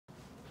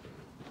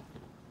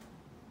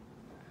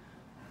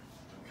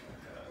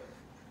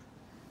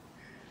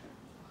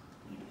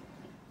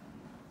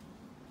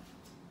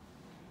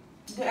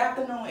Good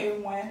afternoon,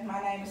 everyone.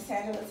 My name is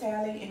Tangela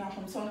Talley, and I'm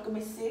from Tunica,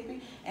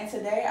 Mississippi. And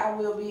today I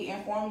will be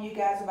informing you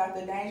guys about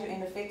the danger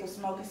and effect of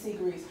smoking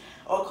cigarettes.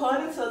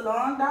 According to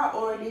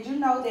lung.org, did you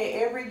know that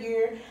every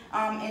year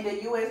in the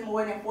U.S.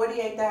 more than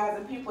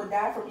 48,000 people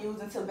die from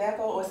using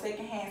tobacco or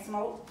secondhand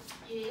smoke?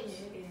 Yes.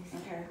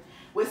 Okay.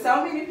 With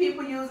so many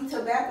people using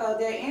tobacco,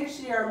 their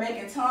industry are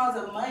making tons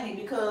of money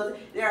because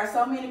there are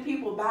so many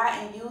people buy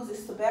and use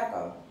this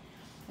tobacco.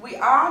 We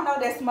all know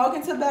that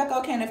smoking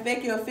tobacco can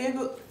affect your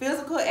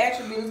physical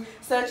attributes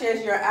such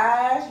as your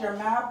eyes, your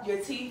mouth, your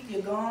teeth,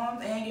 your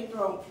gums, and your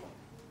throat.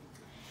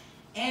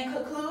 In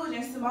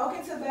conclusion,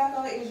 smoking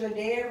tobacco is a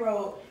dead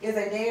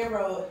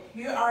road.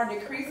 You are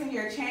decreasing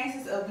your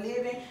chances of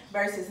living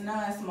versus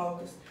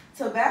non-smokers.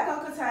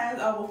 Tobacco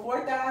contains over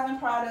 4,000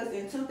 products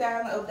and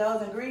 2,000 of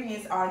those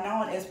ingredients are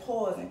known as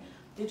poison.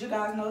 Did you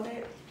guys know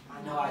that?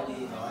 I know I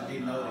did. No, I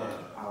didn't know that.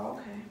 Oh,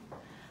 okay.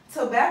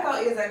 Tobacco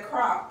is a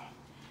crop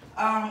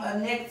of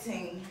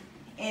nicotine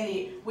in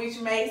it, which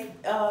makes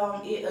it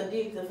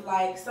addictive.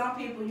 Like some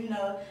people,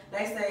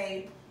 they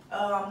say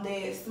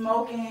that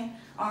smoking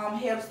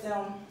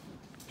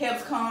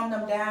helps calm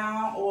them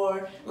down,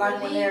 or like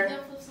when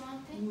they're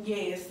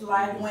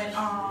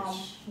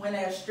when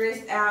they're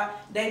stressed out,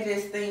 they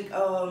just think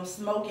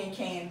smoking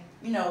can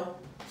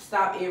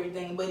stop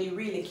everything, but it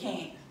really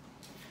can't.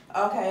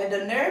 Okay,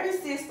 the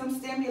nervous system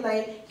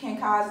stimulate can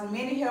cause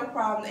many health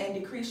problems and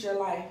decrease your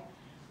life.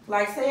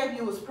 Like say if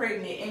you was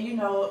pregnant and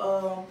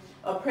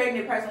a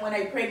pregnant person, when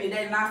they pregnant,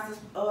 they're not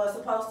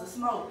supposed to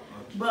smoke.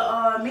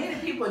 But many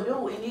people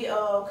do, and it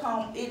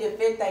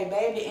affect their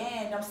baby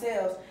and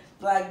themselves.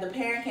 Like the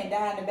parent can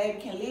die and the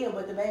baby can live,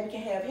 but the baby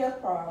can have health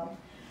problems.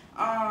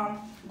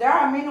 There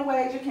are many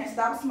ways you can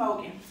stop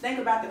smoking. Think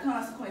about the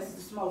consequences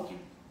of smoking.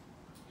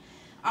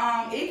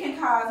 It can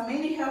cause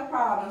many health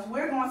problems.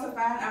 We're going to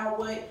find out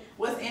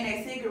what's in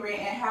a cigarette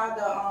and how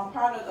the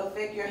product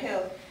affect your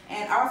health,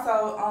 and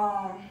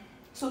also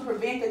to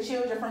prevent the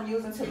children from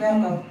using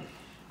tobacco.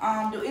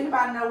 Do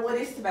anybody know what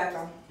is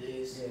tobacco?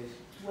 Yes.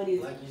 What is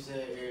it? Like you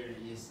said earlier,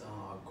 it's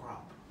a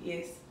crop.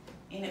 Yes.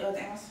 Any other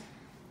answer?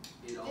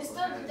 It also It's has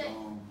something that-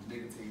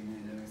 nicotine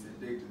in it, and it's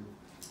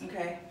addictive.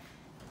 Okay.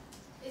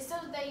 It's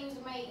something they use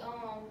to make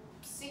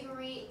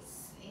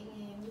cigarettes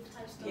and different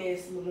types of stuff.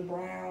 Yes, little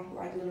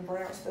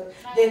brown stuff.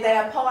 Then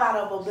they pour out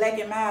of a black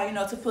and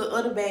mild, to put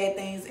other bad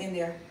things in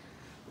there.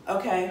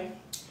 Okay.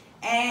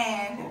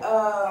 And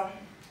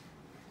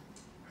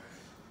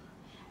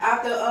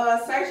after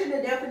searching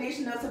the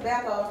definition of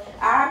tobacco,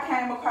 I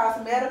came across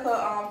a medical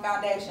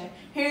foundation.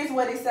 Here's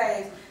what it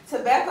says.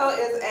 Tobacco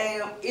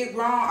is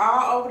grown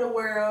all over the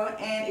world,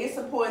 and it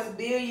supports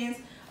billions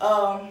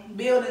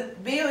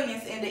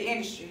in the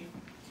industry.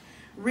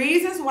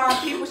 Reasons why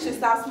people should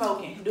stop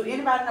smoking. Do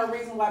anybody know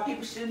reasons why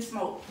people shouldn't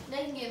smoke?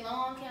 They can get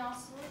lung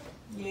cancer.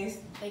 Yes.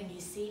 They can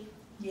get sick.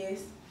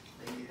 Yes.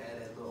 They had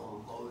that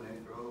little hole in their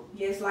throat.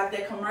 Yes, like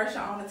that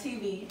commercial on the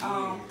TV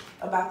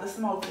about the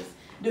smokers.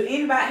 Have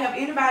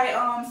anybody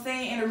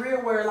seen in the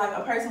real world like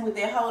a person with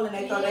that hole in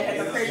their throat? They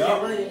have to press their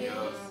button.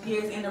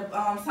 Yes, and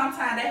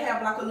sometimes they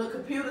have like a little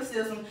computer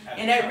system,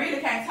 and they really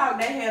can't talk.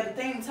 They have the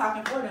thing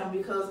talking for them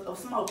because of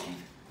smoking.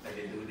 Like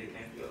they do, they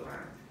can't feel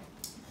line.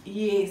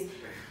 Yes.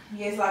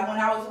 Yes, like when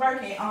I was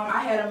working, I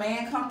had a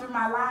man come through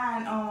my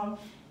line,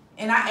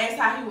 and I asked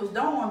how he was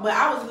doing, but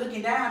I was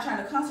looking down trying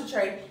to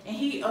concentrate, and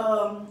he,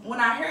 when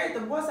I heard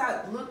the voice,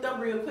 I looked up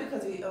real quick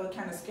because it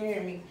kind of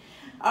scared me.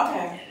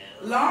 Okay,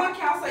 lung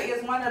cancer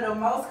is one of the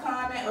most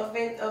common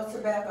effects of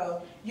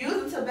tobacco.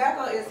 Using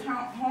tobacco is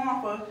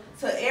harmful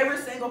to every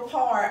single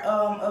part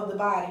of the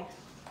body.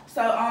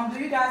 So, do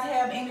you guys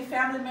have any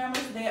family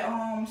members that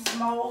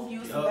smoke,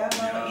 use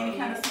tobacco, any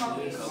kind of smoke?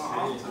 Yes.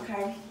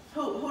 Okay.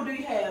 Who do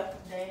you have?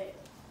 Dad.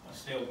 I'm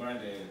still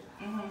granddad.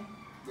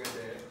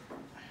 Granddad.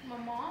 My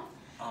mom.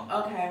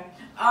 Okay.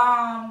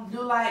 Do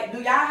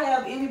y'all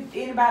have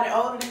anybody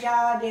older than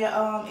y'all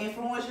that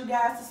influence you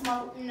guys to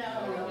smoke? No.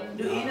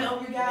 Do any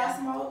of you guys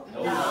smoke?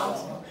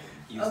 No.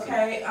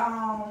 Okay.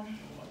 How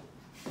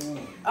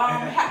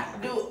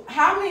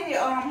many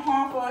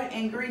harmful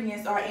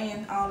ingredients are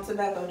in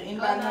tobacco? Do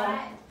anybody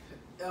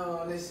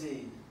know? Let's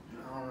see.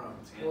 I don't know.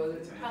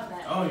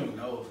 I don't even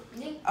know.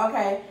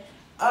 Okay.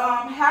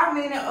 How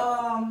many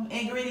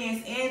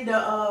ingredients in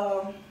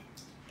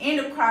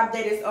the crop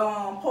that is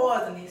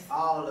poisonous?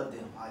 All of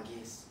them, I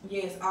guess.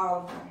 Yes,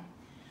 all of them.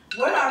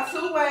 What are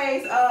 2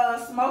 ways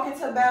smoking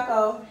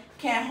tobacco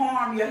can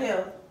harm your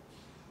health?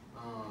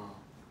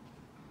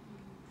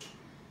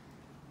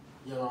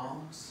 Your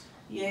lungs.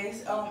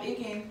 Yes, it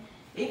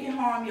can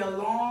harm your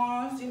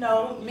lungs,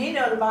 many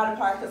of the body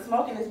parts, because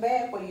smoking is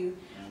bad for you.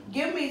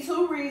 Give me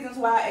 2 reasons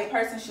why a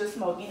person should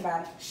smoke.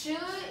 Anybody?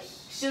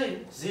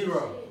 Shouldn't.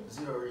 Zero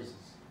reasons.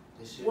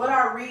 They should. What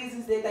are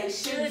reasons that they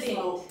shouldn't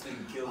smoke? They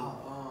can kill them.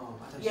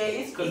 Yeah,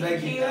 it Because can they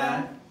can kill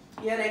die. them.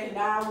 Yeah, they can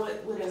die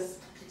with us.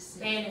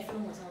 Bad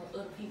influence on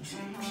other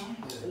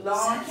people.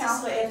 Lung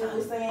cancer, as we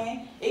were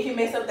saying, it can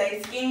mess up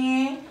their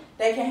skin.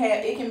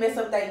 It can mess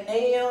up their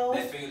nails.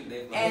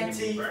 And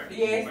teeth.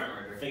 yes.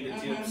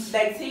 Fingertips.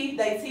 Their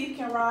teeth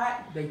can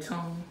rot. They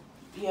tongue.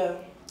 Yeah.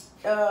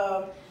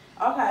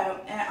 Okay,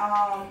 and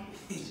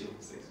He's your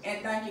six.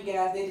 and thank you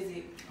guys. That is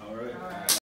it. All right. All right.